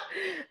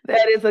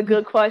 that is a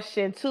good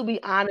question. To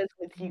be honest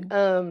with you,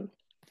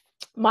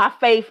 my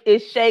faith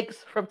is shakes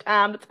from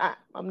time to time.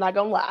 I'm not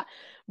gonna lie,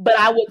 but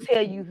I will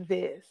tell you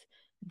this: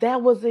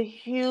 that was a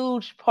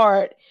huge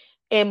part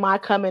in my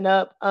coming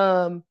up.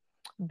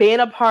 Being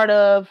a part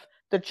of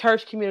the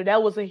church community,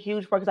 that was a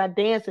huge part because I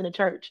danced in the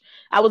church.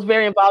 I was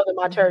very involved in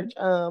my church.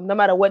 No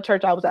matter what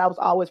church I was at, I was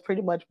always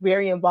pretty much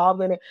very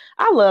involved in it.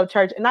 I love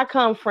church, and I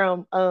come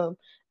from.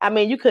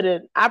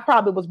 I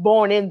probably was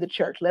born in the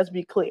church. Let's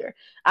be clear.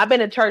 I've been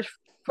in church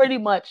pretty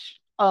much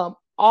all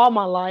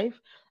my life.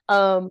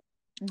 And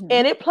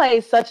it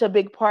plays such a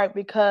big part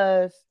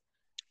because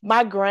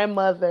my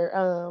grandmother,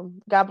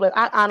 God bless,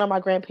 I honor my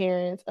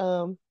grandparents,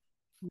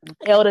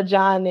 Elder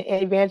John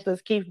and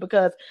Evangelist Keith,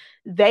 because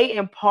they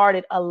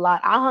imparted a lot.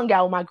 I hung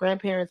out with my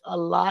grandparents a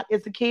lot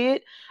as a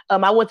kid.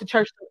 I went to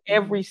church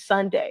every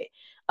Sunday.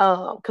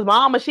 Because my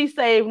mama, she's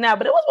saved now,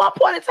 but it was one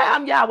point in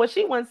time, y'all, when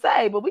she wasn't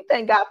saved, but we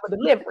thank God for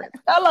deliverance.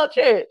 Hello,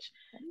 church.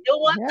 It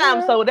was one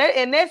time. So that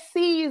in that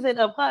season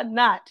of her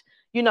not,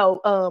 in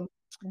that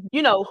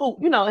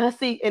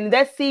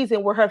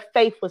season where her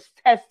faith was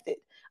tested,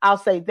 I'll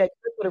say that's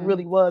what it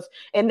really was.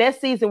 In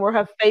that season where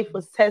her faith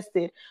was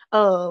tested,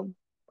 I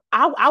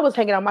was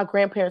hanging out with my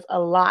grandparents a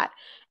lot.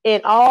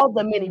 And all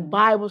the many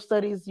Bible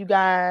studies, you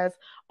guys,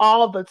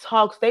 all the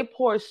talks, they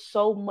poured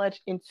so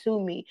much into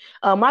me.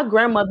 My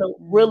grandmother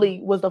really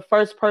was the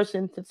first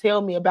person to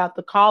tell me about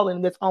the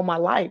calling that's on my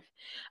life.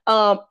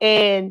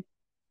 And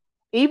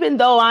even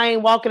though I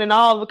ain't walking in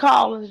all the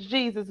callings,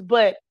 Jesus,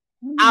 but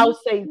I'll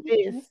say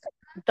this,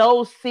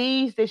 those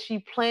seeds that she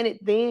planted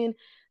then,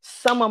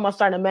 some of them are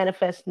starting to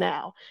manifest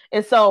now.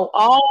 And so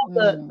all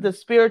the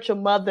spiritual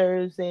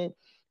mothers and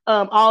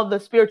all the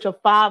spiritual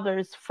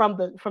fathers from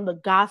the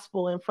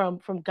gospel and from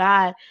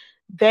God,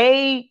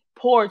 they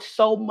poured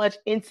so much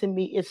into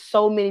me in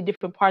so many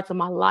different parts of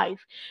my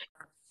life.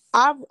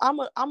 I'm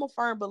a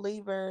firm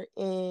believer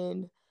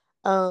in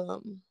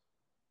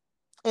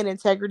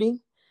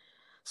integrity.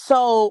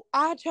 So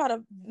I try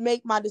to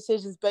make my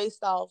decisions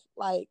based off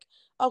like,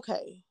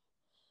 okay,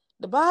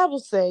 the Bible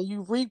says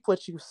you reap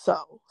what you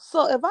sow.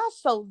 So if I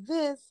sow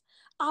this,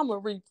 I'm going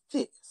to reap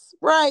this,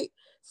 right?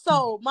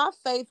 So my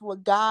faith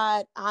with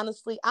God,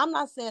 honestly, I'm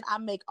not saying I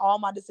make all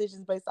my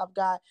decisions based off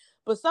God,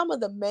 but some of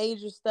the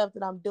major stuff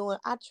that I'm doing,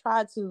 I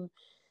try to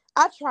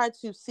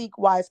seek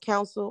wise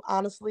counsel,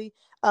 honestly.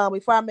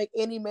 Before I make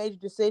any major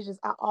decisions,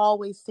 I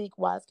always seek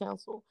wise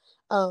counsel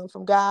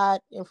from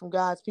God and from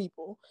God's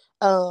people.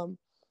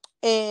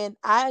 And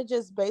I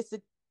just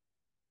basically,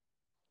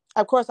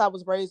 of course, I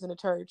was raised in a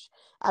church.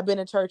 I've been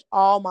in church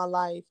all my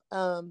life.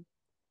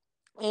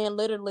 And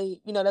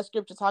literally, that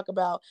scripture talk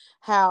about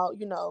how,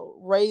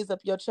 raise up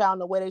your child in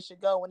the way they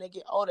should go. When they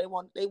get older,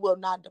 they will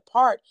not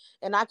depart.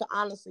 And I can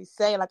honestly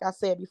say, like I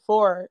said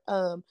before,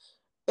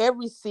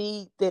 every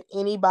seed that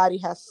anybody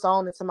has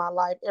sown into my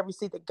life, every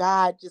seed that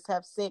God just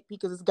have sent,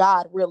 because it's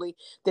God really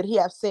that He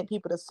have sent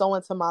people to sow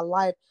into my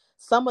life,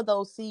 some of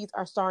those seeds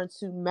are starting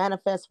to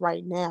manifest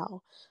right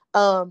now.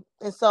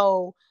 And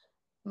so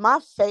my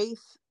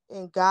faith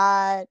in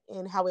God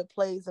and how it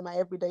plays in my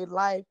everyday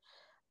life,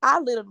 I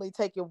literally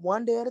take it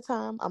one day at a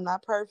time. I'm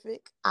not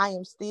perfect. I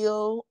am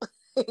still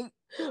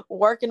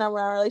working on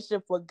my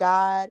relationship with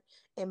God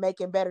and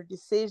making better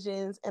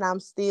decisions. And I'm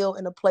still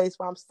in a place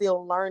where I'm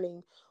still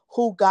learning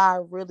who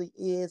God really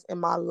is in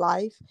my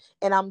life.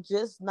 And I'm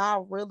just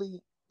not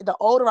really, the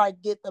older I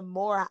get, the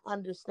more I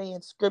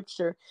understand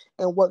scripture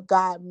and what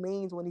God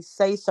means when He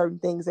says certain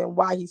things and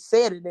why He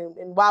said it,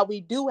 and why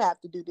we do have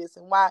to do this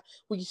and why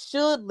we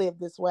should live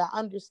this way. I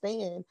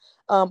understand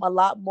a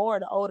lot more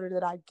the older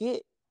that I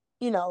get,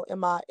 in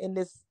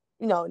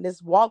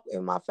this walk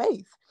in my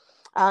faith.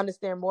 I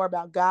understand more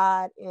about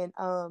God, and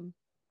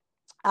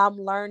I'm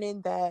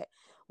learning that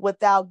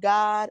without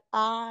God,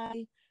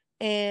 I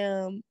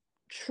am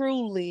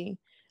truly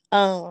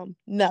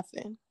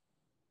nothing,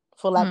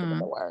 for lack of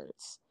better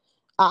words.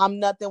 I'm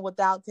nothing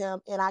without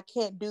Him, and I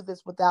can't do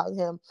this without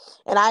Him.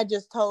 And I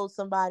just told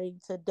somebody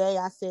today,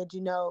 I said,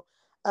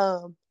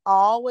 I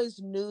always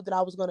knew that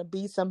I was going to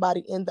be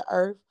somebody in the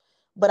earth,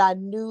 but I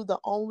knew the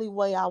only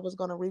way I was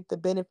going to reap the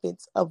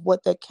benefits of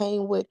what that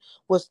came with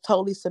was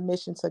totally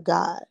submission to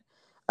God.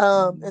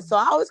 And so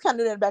I always kind of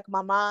knew that in the back of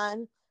my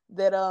mind,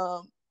 that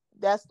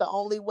that's the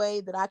only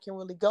way that I can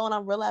really go. And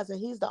I'm realizing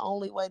He's the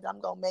only way that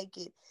I'm going to make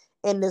it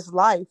in this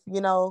life.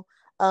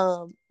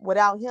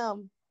 Without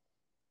Him,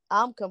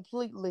 I'm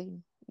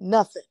completely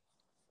nothing.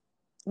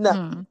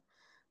 Nothing.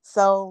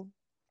 So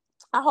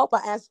I hope I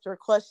answered your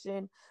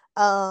question.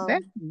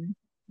 Definitely.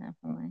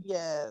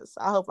 Yes,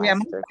 I hope I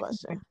answered your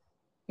question.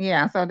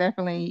 Yeah, so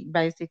definitely,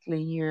 basically,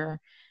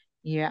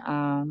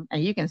 and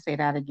you can say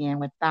that again.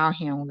 Without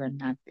Him, we're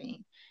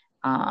nothing.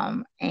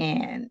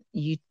 And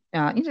you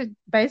just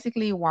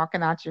basically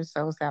walking out your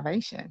soul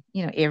salvation,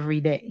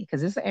 every day,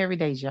 because it's an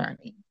everyday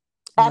journey.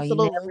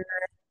 Absolutely.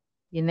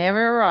 You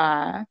never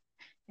arrive,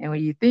 and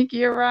when you think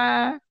you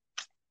arrive,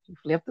 you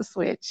flip the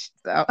switch.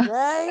 So,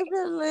 baby,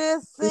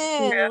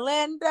 listen,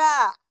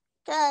 Linda.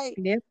 Okay.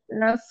 Flip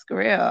the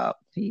script.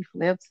 He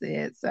flips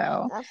it.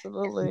 So,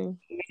 absolutely,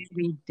 it's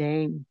an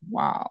everyday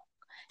walk.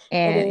 it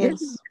And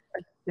it's is.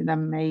 an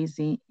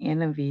amazing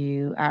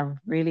interview. I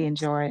really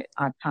enjoyed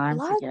our time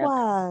together.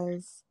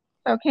 Likewise.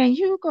 So, can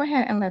you go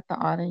ahead and let the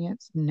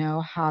audience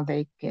know how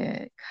they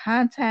could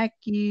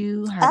contact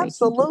you, how they can get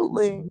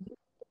Absolutely.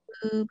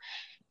 you,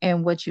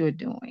 and what you're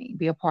doing,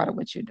 be a part of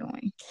what you're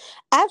doing?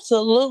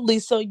 Absolutely.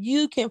 So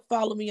you can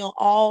follow me on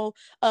all,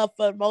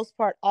 for the most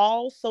part,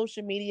 all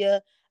social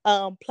media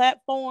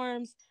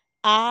platforms.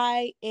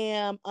 I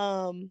am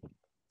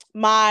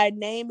My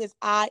name is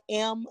I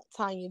am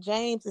Tanya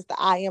James. It's the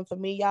I am for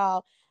me,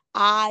 y'all.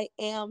 I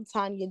am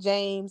Tanya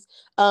James.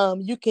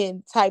 You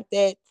can type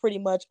that pretty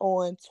much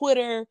on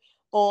Twitter,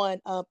 on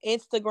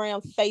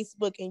Instagram,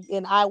 Facebook,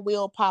 and I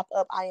will pop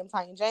up. I am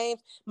Tanya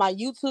James. My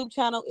YouTube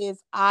channel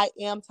is I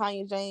am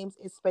Tanya James.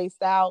 It's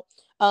spaced out.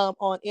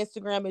 On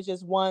Instagram, it's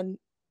just one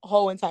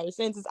whole entire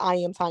sentence. I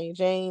am Tanya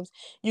James.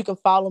 You can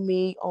follow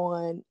me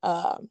on.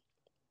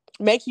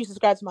 Make sure you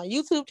subscribe to my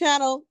YouTube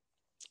channel.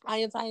 I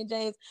am Tanya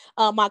James.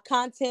 My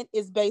content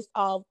is based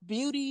off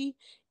beauty,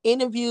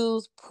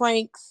 interviews,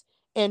 pranks,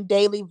 and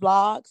daily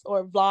vlogs.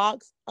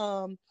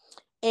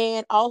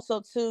 And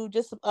also too,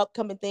 just some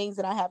upcoming things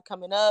that I have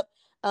coming up.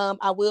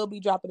 I will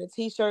be dropping a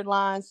t-shirt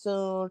line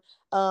soon.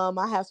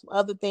 I have some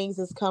other things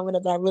that's coming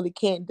up that I really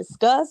can't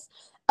discuss.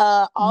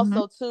 Mm-hmm.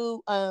 Also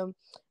too,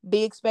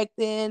 be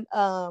expecting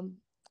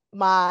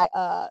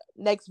my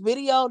next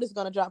video that's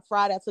gonna drop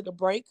Friday. I took a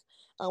break.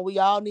 We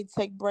all need to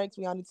take breaks.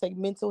 We all need to take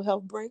mental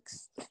health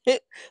breaks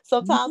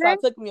sometimes. So I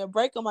Okay. took me a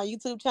break on my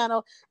YouTube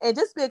channel, and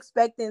just be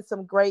expecting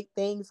some great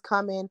things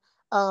coming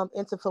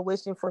into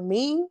fruition for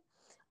me.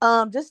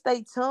 Just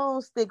stay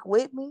tuned, stick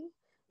with me.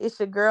 It's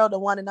your girl, the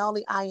one and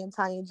only I am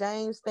Tanya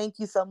James. Thank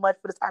you so much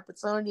for this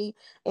opportunity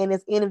and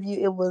this interview.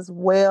 It was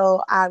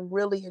well. I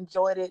really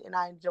enjoyed it, and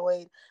I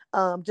enjoyed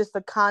just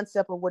the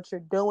concept of what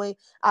you're doing.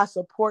 I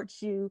support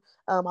you.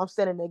 I'm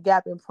setting a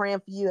gap and praying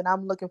for you, and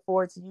I'm looking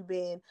forward to you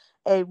being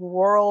a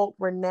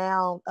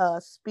world-renowned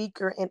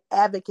speaker and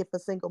advocate for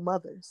single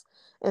mothers.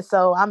 And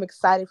so I'm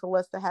excited for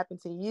what's to happen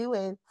to you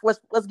and what's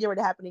getting ready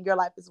to happen in your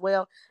life as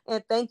well.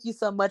 And thank you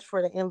so much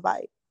for the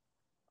invite.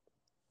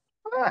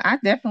 Well, I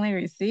definitely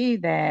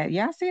received that.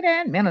 Y'all see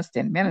that?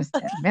 Minister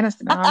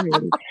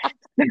already.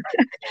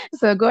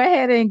 So go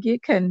ahead and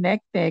get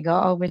connected.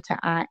 Go over to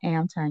I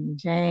Am Tanya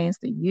James,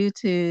 the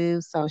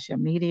YouTube, social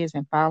medias,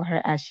 and follow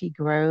her as she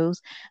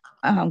grows.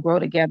 Grow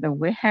together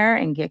with her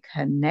and get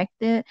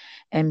connected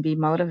and be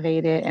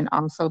motivated and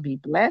also be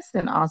blessed.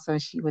 And also,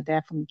 she will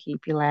definitely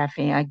keep you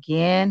laughing.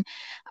 Again,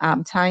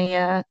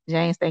 Tanya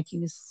James, thank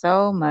you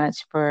so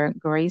much for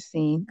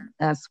gracing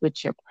us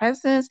with your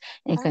presence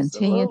and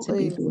continue to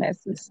be Absolutely.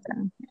 blessed, sister.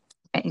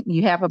 And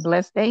you have a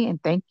blessed day,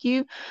 and thank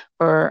you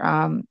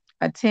for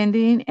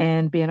attending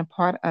and being a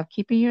part of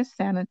keeping your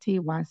sanity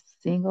while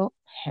single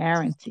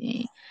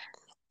parenting.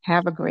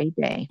 Have a great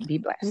day. Be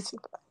You blessed. too.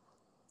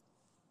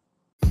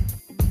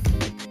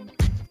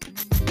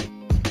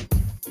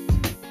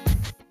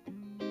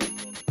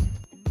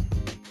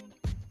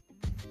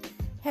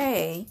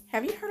 Hey,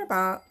 have you heard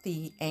about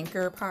the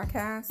Anchor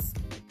podcast?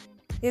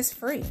 It's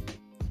free.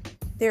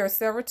 There are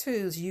several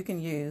tools you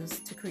can use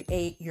to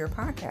create your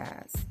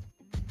podcast.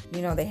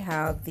 They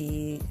have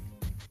the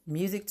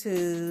music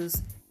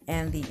tools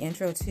and the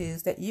intro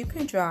tools that you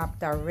can drop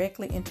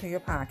directly into your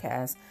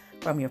podcast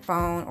from your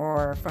phone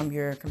or from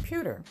your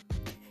computer.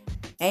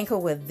 Anchor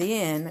will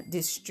then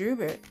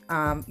distribute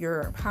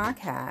your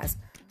podcast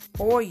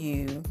for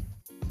you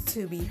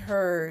to be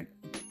heard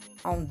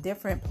on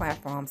different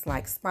platforms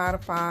like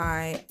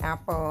Spotify,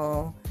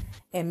 Apple,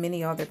 and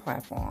many other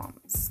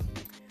platforms.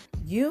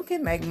 You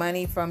can make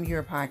money from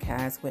your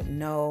podcast with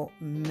no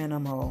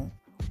minimal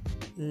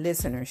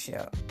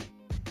listenership.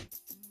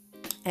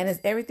 And it's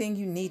everything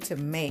you need to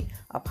make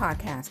a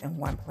podcast in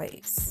one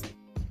place.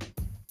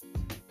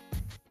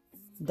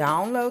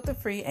 Download the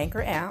free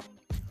Anchor app,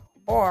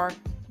 or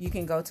you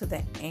can go to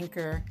the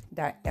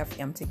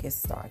anchor.fm to get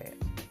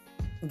started.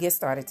 Get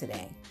started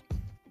today.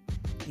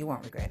 You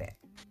won't regret it.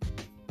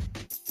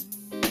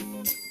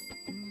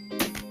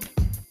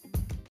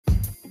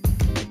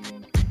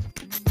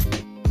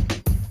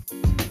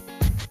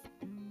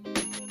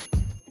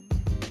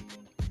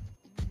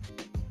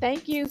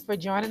 Thank you for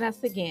joining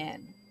us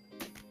again.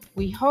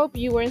 We hope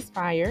you were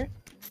inspired,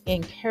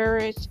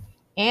 encouraged,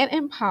 and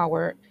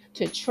empowered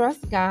to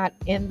trust God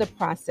in the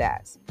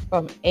process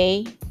from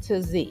A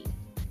to Z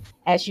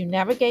as you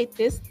navigate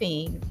this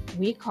theme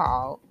we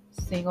call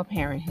single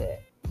parenthood.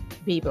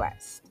 Be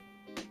blessed.